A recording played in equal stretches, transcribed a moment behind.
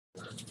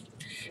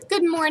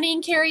Good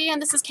morning,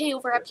 Karianne. This is Kay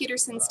over at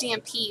Peterson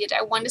Stampede.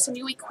 I wanted to send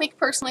you a quick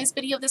personalized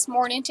video this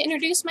morning to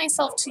introduce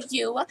myself to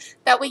you.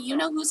 That way you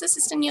know who's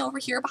assisting you over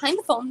here behind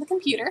the phone, the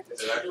computer.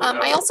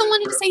 I also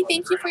wanted to say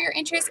thank you for your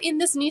interest in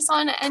this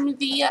Nissan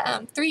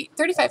NV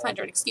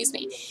 3500, excuse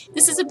me.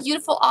 This is a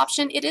beautiful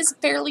option. It is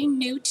fairly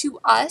new to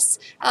us,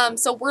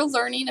 so we're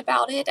learning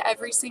about it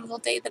every single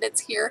day that it's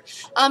here.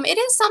 It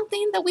is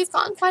something that we've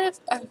gotten quite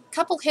a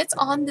couple hits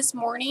on this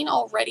morning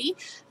already,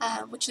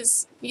 which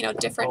is,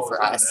 different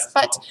for us.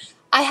 But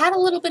I had a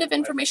little bit of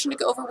information to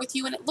go over with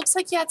you, and it looks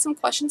like you had some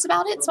questions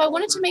about it, so I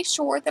wanted to make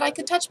sure that I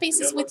could touch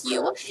bases with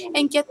you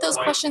and get those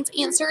questions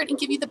answered and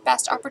give you the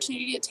best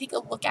opportunity to take a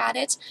look at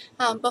it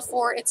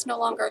before it's no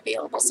longer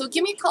available. So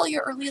give me a call at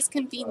your earliest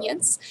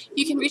convenience.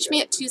 You can reach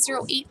me at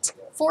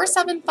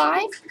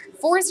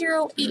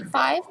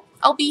 208-475-4085.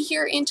 I'll be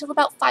here until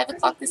about 5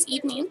 o'clock this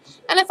evening,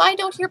 and if I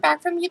don't hear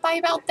back from you by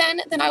about then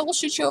I will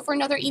shoot you over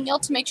another email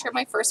to make sure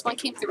my first one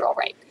came through all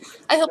right.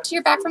 I hope to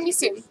hear back from you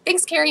soon.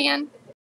 Thanks, Karianne.